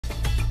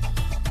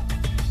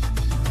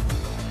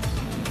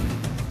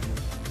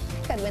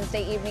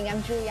Wednesday evening.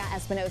 I'm Julia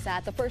Espinosa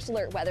at the First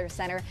Alert Weather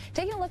Center.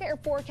 Taking a look at your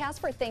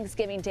forecast for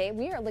Thanksgiving Day,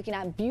 we are looking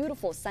at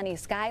beautiful sunny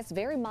skies,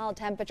 very mild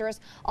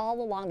temperatures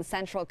all along the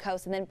central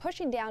coast and then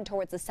pushing down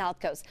towards the south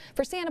coast.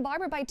 For Santa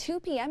Barbara, by 2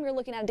 p.m., you're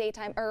looking at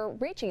daytime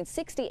reaching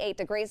 68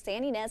 degrees,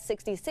 San Ynez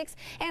 66,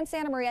 and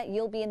Santa Maria,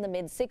 you'll be in the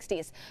mid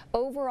 60s.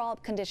 Overall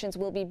conditions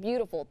will be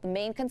beautiful. The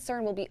main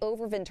concern will be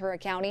over Ventura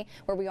County,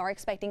 where we are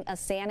expecting a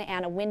Santa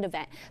Ana wind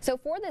event. So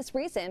for this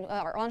reason,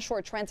 our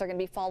onshore trends are going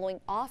to be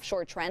following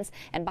offshore trends,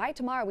 and by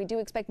tomorrow we do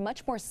expect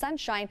much more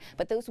sunshine,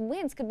 but those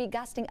winds could be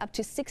gusting up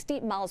to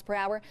 60 miles per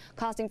hour,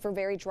 causing for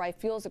very dry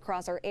fuels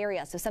across our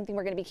area. So something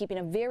we're going to be keeping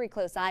a very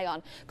close eye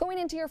on. Going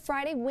into your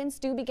Friday, winds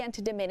do begin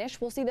to diminish.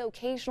 We'll see the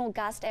occasional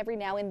gust every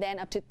now and then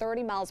up to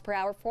 30 miles per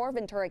hour for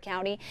Ventura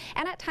County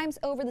and at times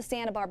over the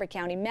Santa Barbara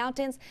County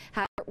mountains.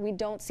 However, we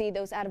don't see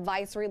those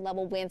advisory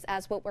level winds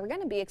as what we're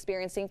going to be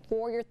experiencing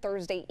for your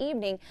Thursday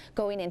evening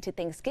going into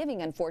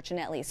Thanksgiving,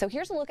 unfortunately. So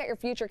here's a look at your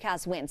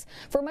futurecast winds.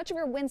 For much of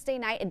your Wednesday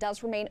night, it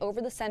does remain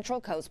over the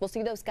central coast. We'll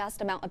see those gusts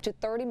amount up to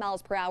 30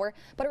 miles per hour,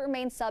 but it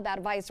remains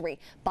sub-advisory.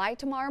 By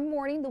tomorrow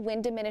morning, the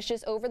wind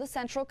diminishes over the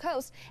central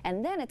coast,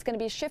 and then it's going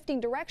to be shifting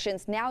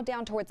directions now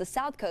down towards the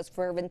south coast.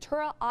 For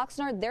Ventura,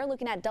 Oxnard, they're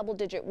looking at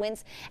double-digit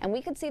winds, and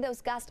we could see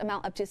those gusts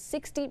amount up to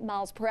 60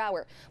 miles per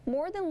hour.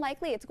 More than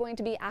likely, it's going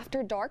to be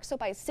after dark, so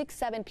by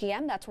 6-7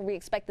 p.m., that's where we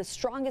expect the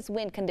strongest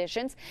wind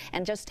conditions.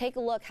 And just take a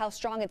look how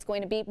strong it's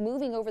going to be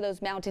moving over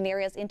those mountain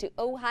areas into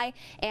Ojai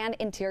and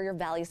interior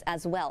valleys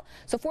as well.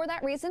 So for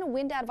that reason, a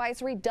wind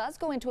advisory does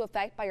go into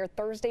effect by your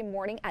Thursday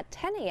morning at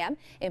 10 a.m.,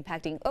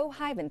 impacting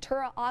Ojai,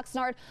 Ventura,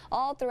 Oxnard,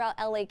 all throughout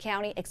LA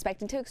County,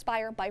 expecting to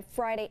expire by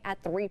Friday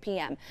at 3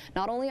 p.m.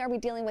 Not only are we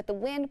dealing with the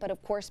wind, but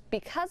of course,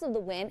 because of the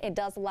wind, it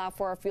does allow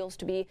for our fuels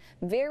to be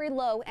very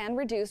low and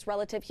reduced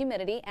relative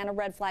humidity, and a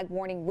red flag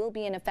warning will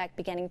be in effect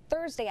beginning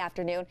Thursday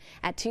afternoon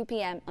at 2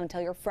 p.m.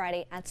 until your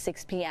Friday at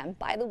 6 p.m.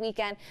 By the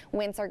weekend,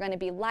 winds are going to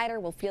be lighter.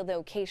 We'll feel the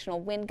occasional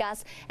wind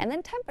gusts, and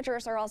then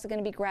temperatures are also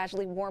going to be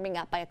gradually warming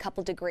up by a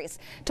couple degrees.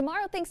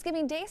 Tomorrow,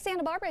 Thanksgiving Day,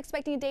 Santa Barbara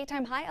expecting a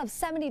daytime high of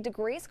 70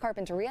 degrees.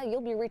 Carpinteria,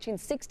 you'll be reaching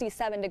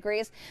 67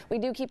 degrees. We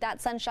do keep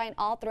that sunshine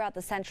all throughout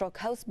the central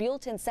coast.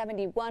 Buellton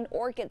 71,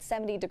 Orchid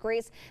 70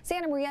 degrees.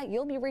 Santa Maria,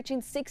 you'll be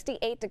reaching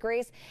 68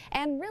 degrees.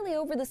 And really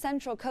over the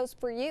central coast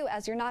for you,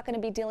 as you're not going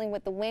to be dealing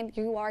with the wind,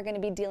 you are going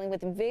to be dealing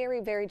with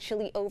very, very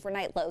chilly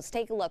overnight lows.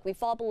 Take a look. We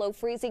fall below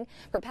freezing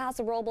for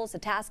Paso Robles,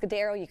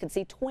 Atascadero. You can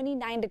see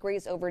 29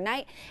 degrees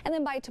overnight. And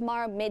then by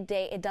tomorrow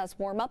midday, it does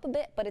warm up a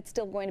bit, but it's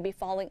still going to be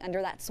falling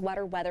under that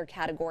sweater weather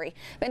category.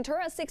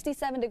 Ventura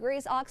 67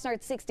 degrees,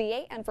 Oxnard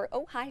 68, and for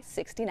Ojai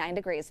 69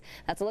 degrees.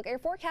 That's a look at your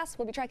forecast.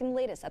 We'll be tracking the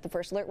latest at the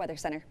First Alert Weather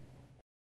Center.